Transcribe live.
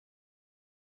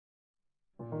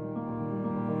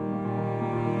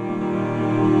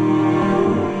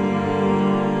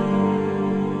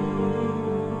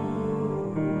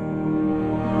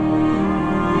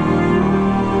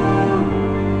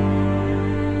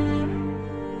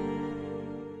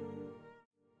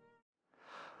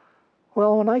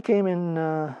Well, when I came in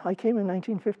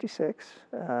 1956.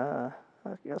 I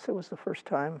guess it was the first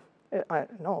time.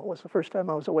 No, it was the first time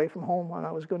I was away from home when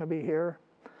I was going to be here.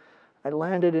 I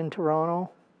landed in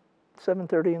Toronto,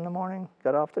 7:30 in the morning.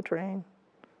 Got off the train.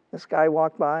 This guy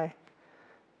walked by,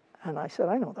 and I said,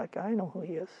 "I know that guy. I know who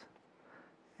he is."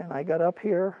 And I got up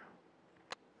here,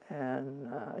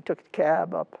 and I took a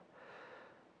cab up.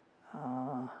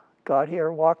 Got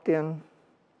here, walked in,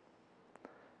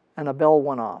 and a bell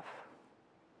went off.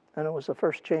 And it was the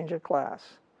first change of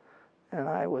class. And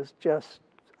I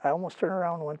almost turned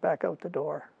around and went back out the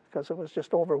door because it was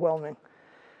just overwhelming.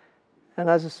 And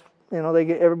as you know,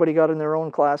 everybody got in their own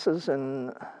classes,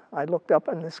 and I looked up,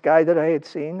 and this guy that I had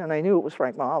seen, and I knew it was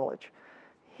Frank Mahovlich.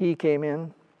 He came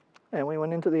in, and we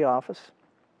went into the office,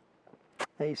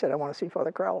 and he said, "I want to see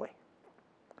Father Crowley,"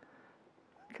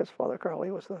 because Father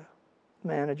Crowley was the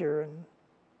manager, and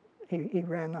he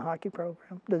ran the hockey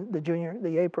program,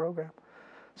 the A program.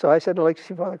 So I said, "I'd like to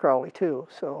see Father Crowley too."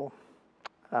 So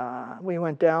we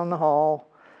went down the hall.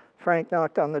 Frank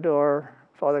knocked on the door.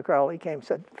 Father Crowley came and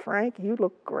said, "Frank, you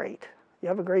look great. You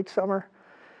have a great summer."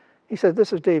 He said,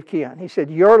 "This is Dave Keon." He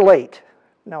said, "You're late.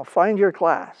 Now find your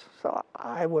class." So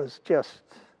I was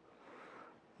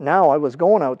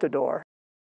going out the door.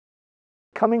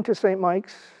 Coming to St.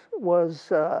 Mike's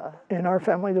was, in our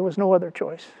family, there was no other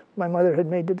choice. My mother had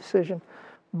made the decision.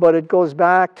 But it goes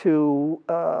back to,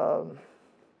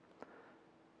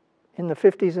 in the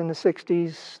 50s and the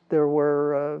 60s, there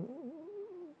were,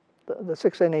 the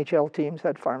 6 NHL teams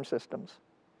had farm systems.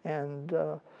 And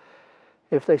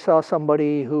if they saw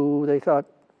somebody who they thought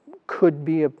could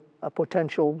be a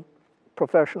potential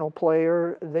professional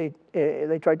player, they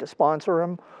tried to sponsor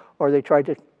him, or they tried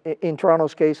to, in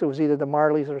Toronto's case, it was either the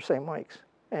Marlies or St. Mike's.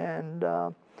 And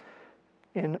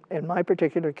in my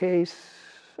particular case,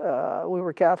 we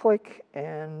were Catholic,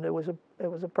 and it was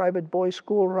a private boys'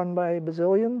 school run by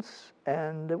Basilians,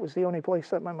 and it was the only place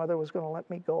that my mother was going to let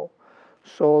me go.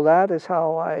 So that is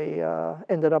how I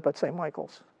ended up at St.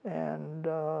 Michael's. And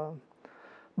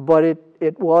but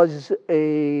it was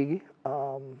a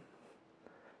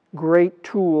great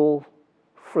tool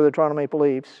for the Toronto Maple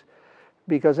Leafs,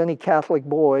 because any Catholic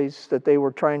boys that they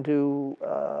were trying to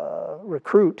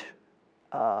recruit,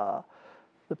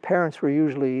 the parents were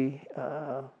usually,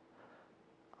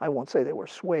 I won't say they were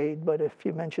swayed, but if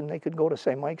you mentioned they could go to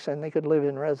St. Mike's and they could live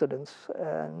in residence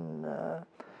and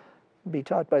be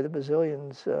taught by the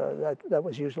Basilians, that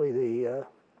was usually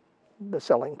the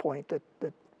selling point that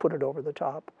put it over the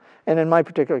top. And in my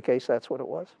particular case, that's what it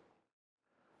was.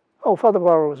 Oh, Father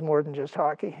Bauer was more than just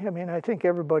hockey. I mean, I think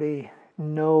everybody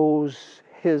knows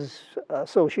his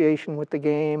association with the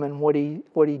game and what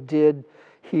he did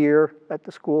here at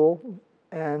the school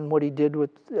and what he did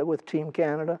with Team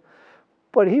Canada.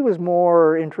 But he was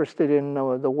more interested in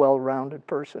the well-rounded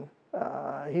person.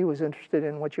 He was interested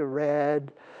in what you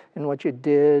read and what you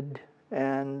did,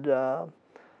 and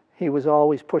he was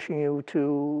always pushing you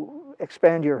to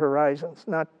expand your horizons,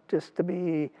 not just to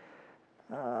be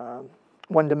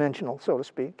one-dimensional, so to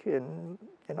speak. In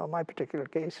my particular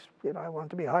case, I wanted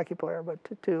to be a hockey player, but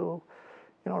to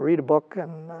read a book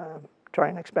and try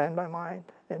and expand my mind.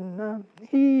 And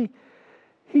he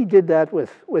did that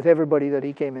with everybody that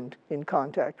he came in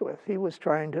contact with. He was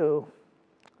trying to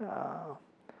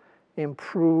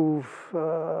improve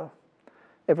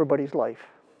everybody's life.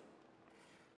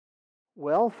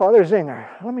 Well, Father Zinger,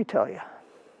 let me tell you,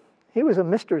 he was a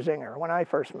Mr. Zinger when I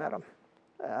first met him.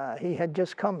 He had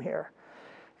just come here.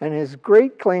 And his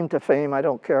great claim to fame, I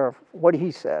don't care what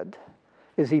he said,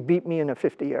 is he beat me in a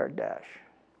 50-yard dash.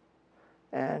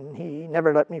 And he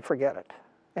never let me forget it.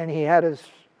 And he had his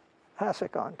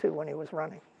hassock on, too, when he was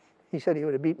running. He said he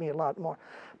would have beat me a lot more.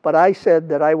 But I said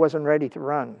that I wasn't ready to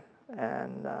run.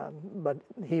 And but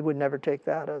he would never take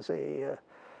that as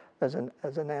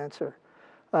an answer.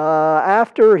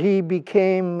 After he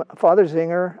became Father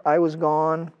Zinger, I was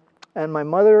gone. And my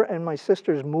mother and my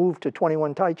sisters moved to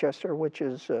 21 Titchester, which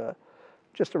is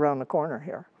just around the corner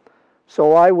here.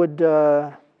 So I would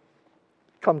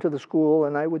come to the school,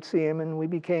 and I would see him, and we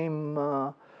became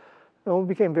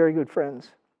very good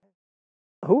friends.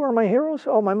 Who are my heroes?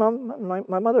 Oh, my mom,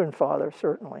 my mother and father,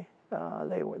 certainly.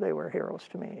 They were heroes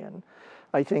to me, and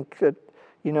I think that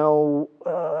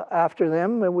after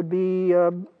them, it would be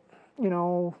the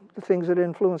things that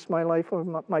influenced my life were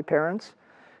my parents.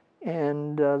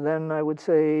 And then I would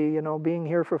say, being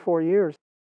here for 4 years.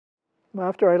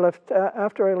 After I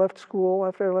left school,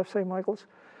 after I left St. Michael's,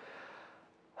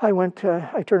 I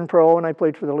turned pro and I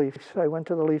played for the Leafs. I went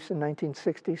to the Leafs in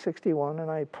 1960, 61,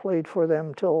 and I played for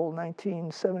them till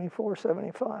 1974,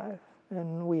 75.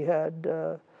 And we had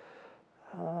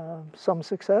some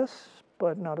success,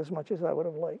 but not as much as I would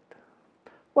have liked.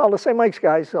 Well, the St. Mike's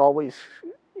guys always,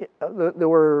 there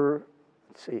were,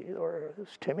 let's see, there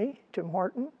was Tim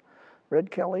Horton,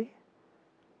 Red Kelly,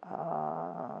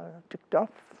 Dick Duff,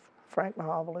 Frank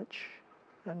Mahovlich,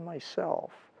 and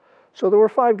myself. So there were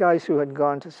 5 guys who had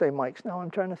gone to St. Mike's. Now I'm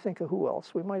trying to think of who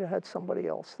else. We might have had somebody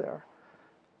else there.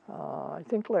 I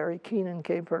think Larry Keenan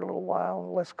came for a little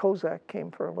while. Les Kozak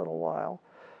came for a little while.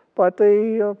 But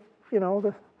they, you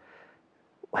know,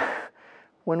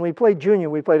 when we played junior,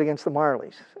 we played against the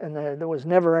Marlies. And there was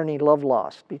never any love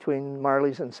lost between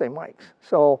Marlies and St. Mike's.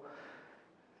 So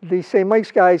the St.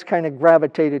 Mike's guys kind of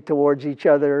gravitated towards each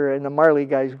other, and the Marley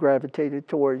guys gravitated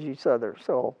towards each other.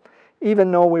 So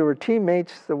even though we were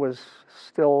teammates, there was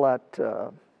still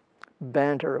that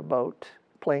banter about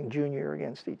playing junior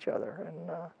against each other.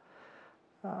 And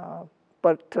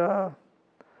but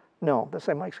no, the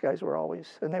St. Mike's guys were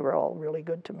always, and they were all really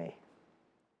good to me.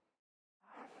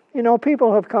 You know,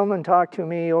 people have come and talked to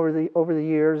me over the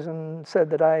years and said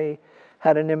that I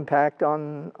had an impact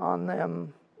on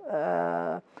them.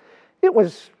 It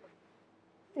was,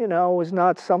 you know, was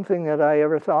not something that I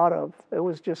ever thought of. It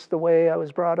was just the way I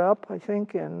was brought up, I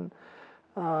think, and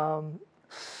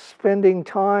spending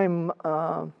time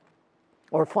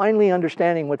or finally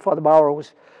understanding what Father Bauer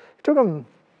was. It took him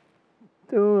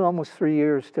almost 3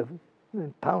 years to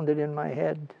pound it in my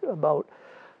head about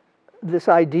this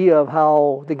idea of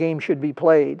how the game should be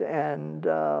played. And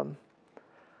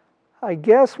I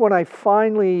guess when I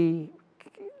finally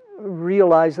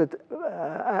realized that,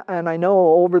 and I know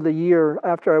over the year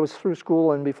after I was through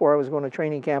school and before I was going to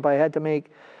training camp, I had to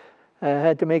make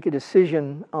a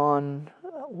decision on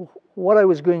what I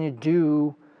was going to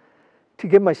do to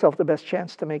give myself the best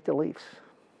chance to make the Leafs.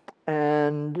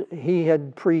 And he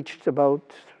had preached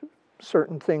about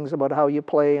certain things about how you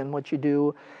play and what you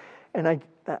do, and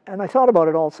I thought about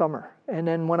it all summer. And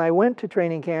then when I went to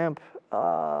training camp,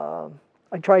 I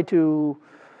tried to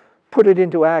put it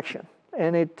into action.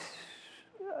 And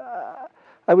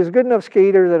I was a good enough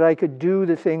skater that I could do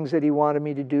the things that he wanted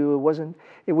me to do.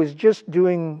 It was just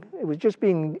being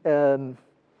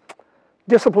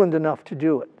disciplined enough to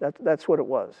do it. That's what it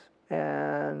was.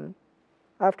 And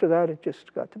after that, it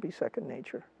just got to be second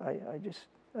nature.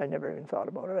 I never even thought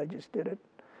about it. I just did it,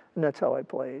 and that's how I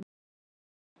played.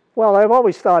 Well, I've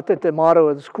always thought that the motto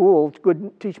of the school,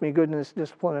 teach me goodness,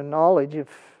 discipline, and knowledge. If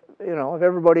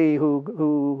everybody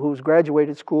who's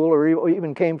graduated school or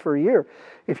even came for a year,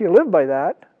 if you live by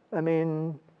that, I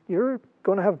mean, you're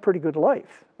going to have a pretty good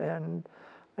life, and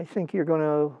I think you're going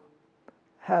to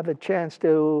have a chance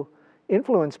to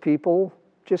influence people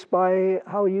just by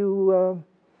how you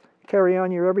carry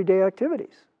on your everyday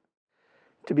activities.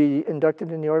 To be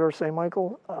inducted in the Order of St.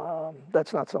 Michael,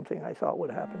 that's not something I thought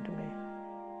would happen to me.